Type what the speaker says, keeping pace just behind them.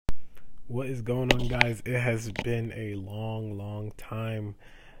What is going on, guys? It has been a long time.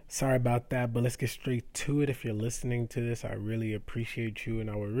 Sorry about that, but let's get straight to it. If you're listening to this, I really appreciate you, and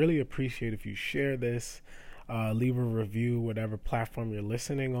I would really appreciate if you share this, leave a review, whatever platform you're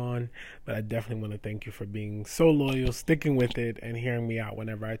listening on. But I definitely want to thank you for being so loyal, sticking with it, and hearing me out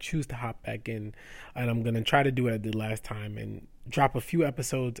whenever I choose to hop back in. And I'm going to try to do what I did last time and drop a few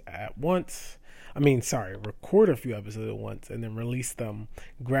episodes at once. Record a few episodes at once and then release them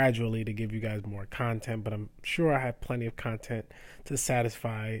gradually to give you guys more content. But I'm sure I have plenty of content to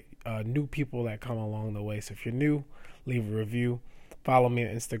satisfy new people that come along the way. So if you're new, leave a review. Follow me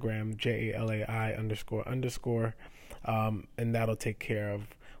on Instagram, JALAI__, and that'll take care of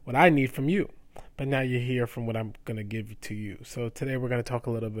what I need from you. But now you hear from what I'm going to give to you. So today we're going to talk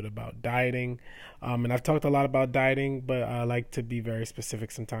a little bit about dieting. And I've talked a lot about dieting, but I like to be very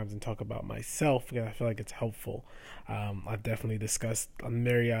specific sometimes and talk about myself because I feel like it's helpful. I've definitely discussed a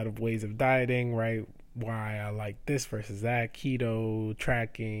myriad of ways of dieting, right? Why I like this versus that, keto,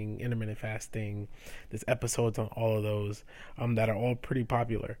 tracking, intermittent fasting. There's episodes on all of those that are all pretty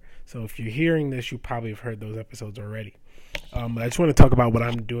popular. So if you're hearing this, you probably have heard those episodes already. But I just want to talk about what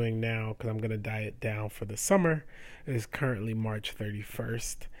I'm doing now because I'm going to diet down for the summer. It is currently March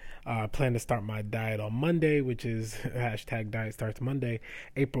 31st. I plan to start my diet on Monday, which is hashtag diet starts Monday,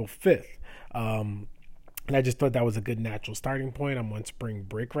 April 5th. And I just thought that was a good natural starting point. I'm on spring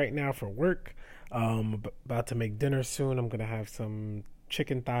break right now for work. About to make dinner soon. I'm going to have some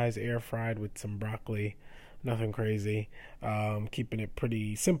chicken thighs air fried with some broccoli. Nothing crazy. Keeping it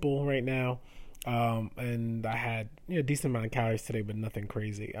pretty simple right now. And I had a decent amount of calories today, but nothing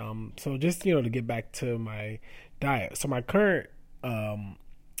crazy. So just, to get back to my diet. So my current,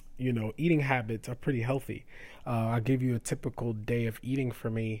 eating habits are pretty healthy. I'll give you a typical day of eating for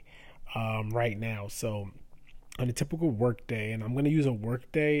me, right now. So on a typical work day, and I'm going to use a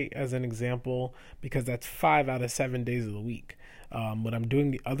work day as an example because that's 5 out of 7 days of the week. What I'm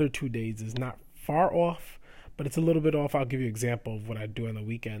doing the other 2 days is not far off, but it's a little bit off. I'll give you an example of what I do on the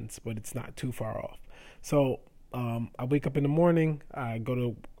weekends, but it's not too far off. So I wake up in the morning. I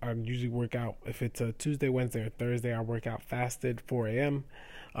usually work out. If it's a Tuesday, Wednesday, or Thursday, I work out fasted 4 a.m.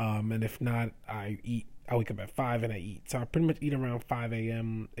 And if not, I eat. I wake up at 5 and I eat. So I pretty much eat around 5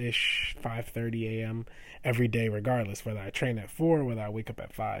 a.m.-ish, 5:30 a.m. every day, regardless, whether I train at 4 or whether I wake up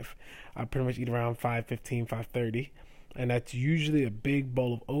at 5. I pretty much eat around 5:15, 5:30. And that's usually a big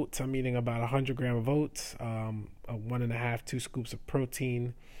bowl of oats. I'm eating about 100 grams of oats, 1.5, 2 scoops of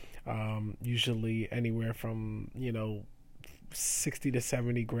protein, usually anywhere from, 60 to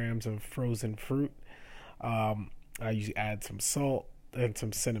 70 grams of frozen fruit. I usually add some salt and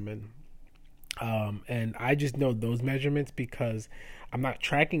some cinnamon. And I just know those measurements because I'm not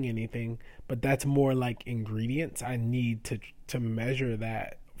tracking anything, but that's more like ingredients. I need to measure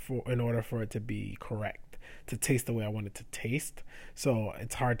that in order for it to be correct, to taste the way I want it to taste. So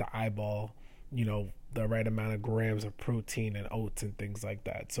it's hard to eyeball, the right amount of grams of protein and oats and things like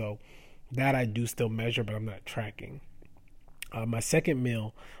that. So that I do still measure, but I'm not tracking. My second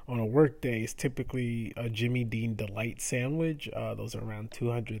meal on a work day is typically a Jimmy Dean Delight sandwich. Those are around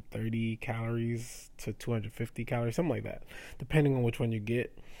 230 calories to 250 calories, something like that, depending on which one you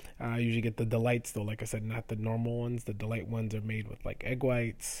get. I usually get the Delights, though, like I said, not the normal ones. The Delight ones are made with like egg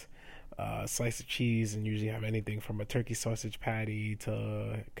whites, slice of cheese, and usually have anything from a turkey sausage patty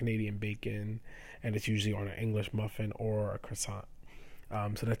to Canadian bacon, and it's usually on an English muffin or a croissant.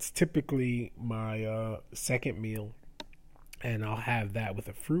 So that's typically my second meal. And I'll have that with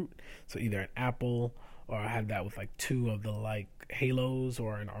a fruit, so either an apple, or I have that with like 2 of the like halos,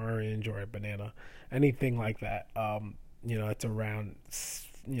 or an orange, or a banana, anything like that. It's around,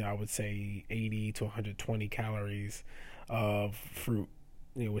 I would say 80 to 120 calories of fruit,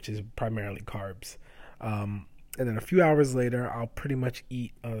 which is primarily carbs. And then a few hours later, I'll pretty much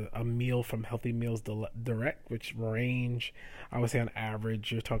eat a meal from Healthy Meals Direct, which range, I would say on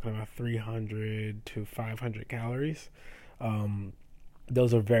average, you're talking about 300 to 500 calories.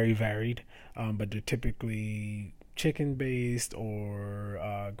 Those are very varied, but they're typically chicken based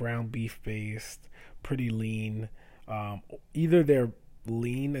or ground beef based, pretty lean. Either they're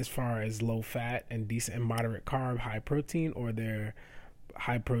lean as far as low fat and decent and moderate carb, high protein, or they're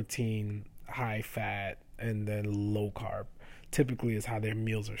high protein, high fat, and then low carb. Typically is how their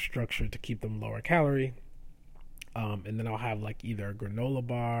meals are structured to keep them lower calorie. And then I'll have like either a granola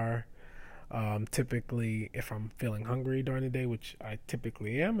bar. Typically, if I'm feeling hungry during the day, which I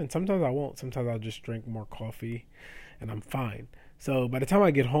typically am, and sometimes I won't. Sometimes I'll just drink more coffee and I'm fine. So by the time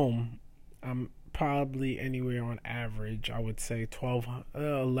I get home, I'm probably anywhere on average, I would say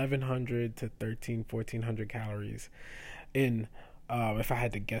 1,100 to 1,300, 1,400 calories in. if I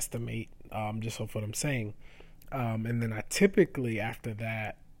had to guesstimate, just off what I'm saying. And then I typically, after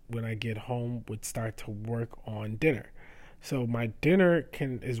that, when I get home, would start to work on dinner. So my dinner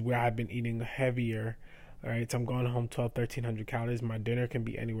is where I've been eating heavier. All right, so I'm going home 1,300 calories. My dinner can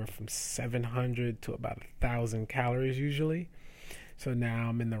be anywhere from 700 to about 1,000 calories usually. So now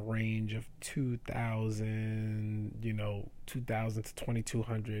I'm in the range of 2,000, 2,000 to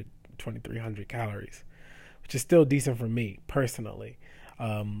 2,200, 2,300 calories, which is still decent for me personally.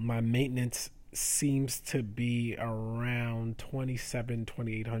 My maintenance seems to be around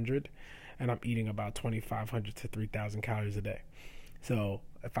 2,800, and I'm eating about 2,500 to 3,000 calories a day. So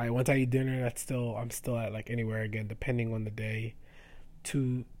once I eat dinner, I'm still at like anywhere, again, depending on the day,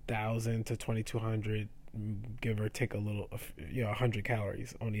 2,000 to 2,200, give or take a little, 100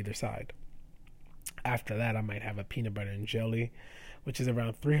 calories on either side. After that, I might have a peanut butter and jelly, which is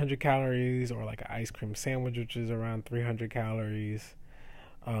around 300 calories, or like an ice cream sandwich, which is around 300 calories.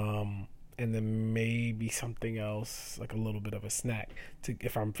 And then maybe something else, like a little bit of a snack,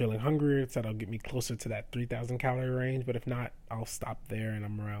 if I'm feeling hungry, so that'll get me closer to that 3,000 calorie range. But if not, I'll stop there, and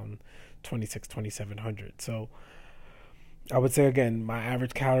I'm around 2,700. So I would say, again, my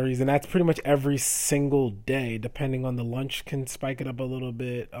average calories, and that's pretty much every single day. Depending on the lunch, can spike it up a little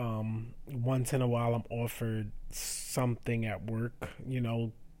bit. Once in a while, I'm offered something at work,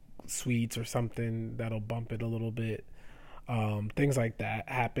 sweets or something that'll bump it a little bit. Things like that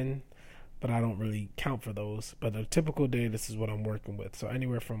happen, but I don't really count for those. But a typical day, this is what I'm working with. So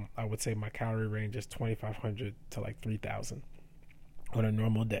anywhere from, I would say my calorie range is 2,500 to like 3,000 on a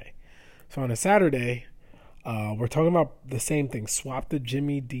normal day. So on a Saturday, we're talking about the same thing. Swap the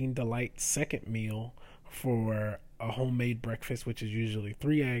Jimmy Dean Delight second meal for a homemade breakfast, which is usually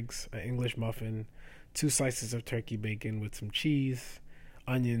 3 eggs, an English muffin, 2 slices of turkey bacon with some cheese,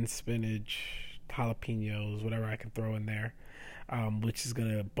 onions, spinach, jalapenos, whatever I can throw in there, which is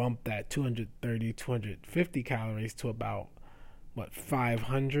going to bump that 230, 250 calories to about,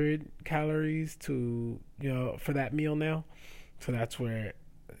 500 calories for that meal now. So that's where,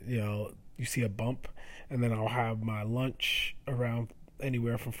 you see a bump. And then I'll have my lunch around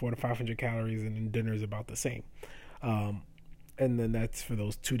anywhere from 400 to 500 calories, and then dinner is about the same. And then that's for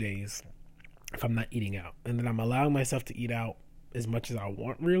those 2 days if I'm not eating out. And then I'm allowing myself to eat out as much as I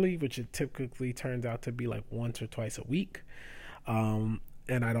want, really, which it typically turns out to be like once or twice a week. And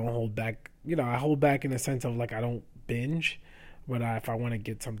I don't hold back. I hold back in the sense of like I don't binge, but if I want to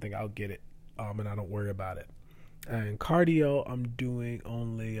get something, I'll get it, and I don't worry about it. And cardio, I'm doing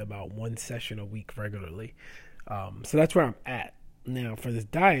only about 1 session a week regularly. So that's where I'm at. Now, for this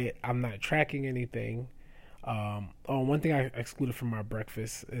diet, I'm not tracking anything. One thing I excluded from my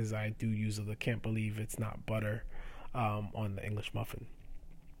breakfast is I do use the can't believe it's not butter on the English muffin,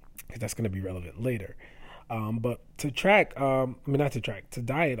 because that's going to be relevant later. But to diet,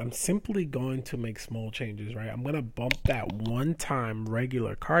 I'm simply going to make small changes, right? I'm going to bump that one-time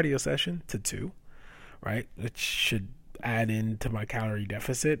regular cardio session to 2, right? It should add into my calorie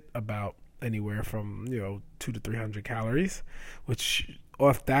deficit about anywhere from, 200 to 300 calories, which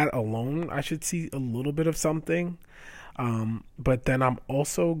off that alone, I should see a little bit of something. But then I'm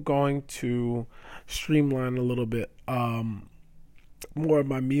also going to streamline a little bit more of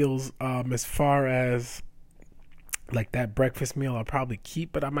my meals, as far as like that breakfast meal I'll probably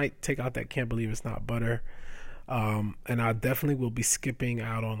keep, but I might take out that can't believe it's not butter. And I definitely will be skipping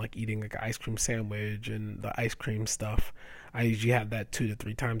out on like eating like an ice cream sandwich and the ice cream stuff. I usually have that 2 to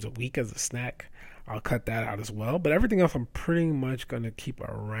 3 times a week as a snack. I'll cut that out as well. But everything else I'm pretty much going to keep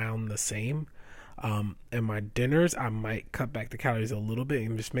around the same. And my dinners, I might cut back the calories a little bit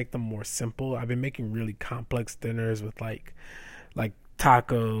and just make them more simple. I've been making really complex dinners with like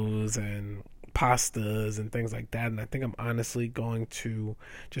tacos and pastas and things like that, and I think I'm honestly going to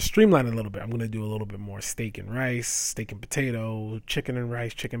just streamline it a little bit. I'm going to do a little bit more steak and rice, steak and potato, chicken and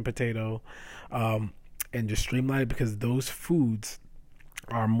rice, chicken potato, and just streamline it, because those foods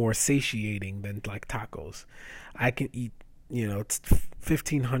are more satiating than like tacos. I can eat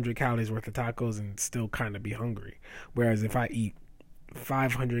 1,500 calories worth of tacos and still kind of be hungry, whereas if I eat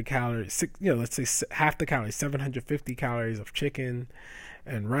 500 calories, let's say half the calories, 750 calories of chicken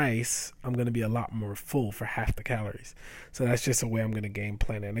and rice, I'm going to be a lot more full for half the calories. So that's just a way I'm going to game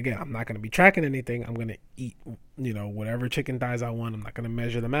plan it. And again, I'm not going to be tracking anything. I'm going to eat, whatever chicken thighs I want. I'm not going to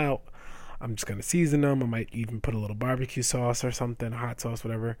measure them out. I'm just going to season them. I might even put a little barbecue sauce or something, hot sauce,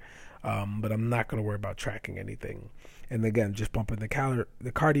 whatever. But I'm not going to worry about tracking anything. And again, just bumping the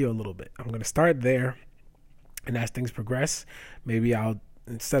cardio a little bit. I'm going to start there. And as things progress, maybe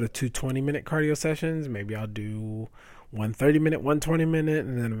instead of 2 20-minute cardio sessions, maybe I'll do one 30-minute, one 20-minute,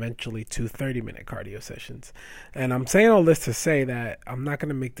 and then eventually two 30-minute cardio sessions. And I'm saying all this to say that I'm not going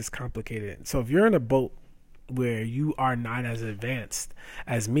to make this complicated. So if you're in a boat where you are not as advanced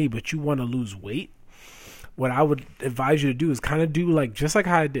as me, but you want to lose weight, what I would advise you to do is kind of do like just like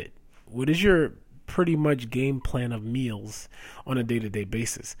how I did. What is your pretty much game plan of meals on a day-to-day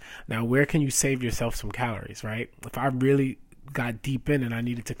basis? Now, where can you save yourself some calories, right? If I really got deep in and I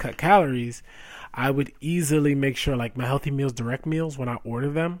needed to cut calories, I would easily make sure like my Healthy Meals Direct meals, when I order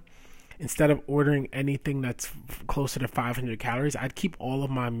them, instead of ordering anything that's closer to 500 calories, I'd keep all of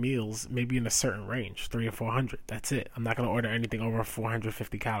my meals maybe in a certain range, 300 or 400. That's it. I'm not going to order anything over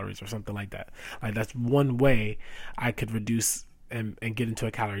 450 calories or something like that. Like, that's one way I could reduce and get into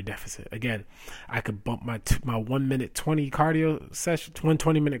a calorie deficit. Again, I could bump my 1 minute 20 cardio session, 1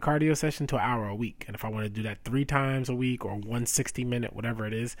 20-minute cardio session to an hour a week. And if I want to do that 3 times a week or 1 60-minute, whatever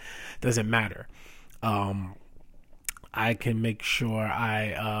it is, doesn't matter. I can make sure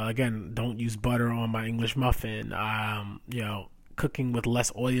I, again, don't use butter on my English muffin. Cooking with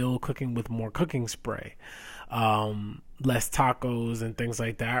less oil, cooking with more cooking spray, less tacos and things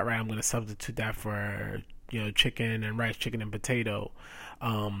like that, right? I'm going to substitute that for, chicken and rice, chicken and potato,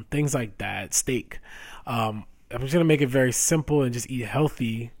 things like that, steak. I'm just going to make it very simple and just eat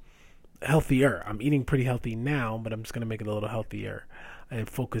healthier. I'm eating pretty healthy now, but I'm just going to make it a little healthier and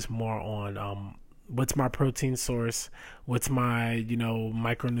focus more on, what's my protein source, what's my,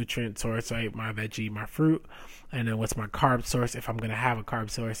 micronutrient source, right? My veggie, my fruit, and then what's my carb source if I'm going to have a carb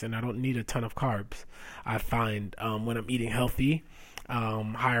source, and I don't need a ton of carbs. I find when I'm eating healthy,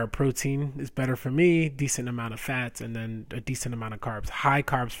 higher protein is better for me, decent amount of fats, and then a decent amount of carbs. High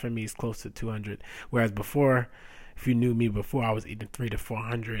carbs for me is close to 200, whereas before, if you knew me before, I was eating 300 to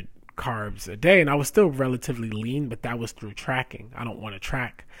 400 carbs a day, and I was still relatively lean, but that was through tracking. I don't want to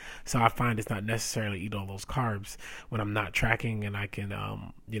track, so I find it's not necessarily eat all those carbs when I'm not tracking, and I can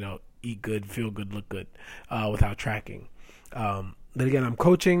eat good, feel good, look good without tracking. But again, I'm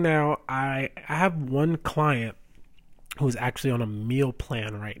coaching now. I have one client who's actually on a meal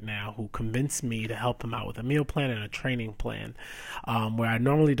plan right now, who convinced me to help him out with a meal plan and a training plan, where I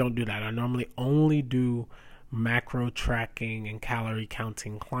normally don't do that. I normally only do macro tracking and calorie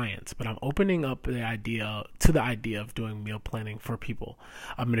counting clients, but I'm opening up the idea of doing meal planning for people.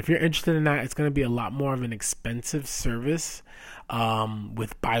 If you're interested in that, it's going to be a lot more of an expensive service,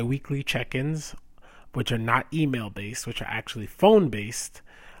 with bi-weekly check-ins, which are not email based, which are actually phone based,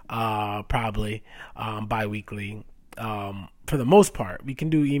 probably bi-weekly. For the most part, we can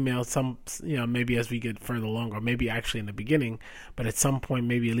do email some, maybe as we get further along, or maybe actually in the beginning, but at some point,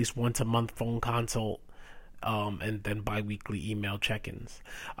 maybe at least once a month phone consult, and then bi-weekly email check-ins.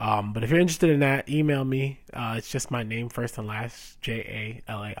 But if you're interested in that, email me. It's just my name, first and last,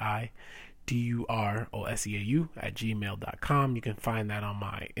 JALAIDUROSEAU@gmail.com. You can find that on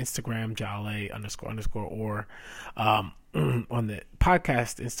my Instagram, Jale__ or on the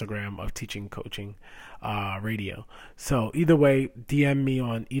podcast Instagram of Teaching Coaching Radio. So either way, DM me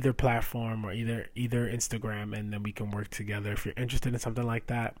on either platform or either Instagram, and then we can work together if you're interested in something like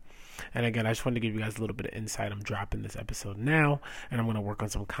that. And again, I just wanted to give you guys a little bit of insight. I'm dropping this episode now, and I'm going to work on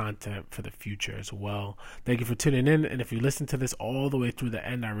some content for the future as well. Thank you for tuning in. And if you listen to this all the way through the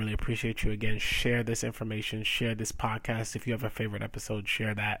end, I really appreciate you. Again, share this information, share this podcast. If you have a favorite episode,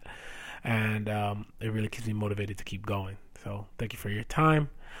 share that. And it really keeps me motivated to keep going. So thank you for your time.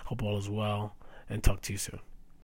 Hope all is well, and talk to you soon.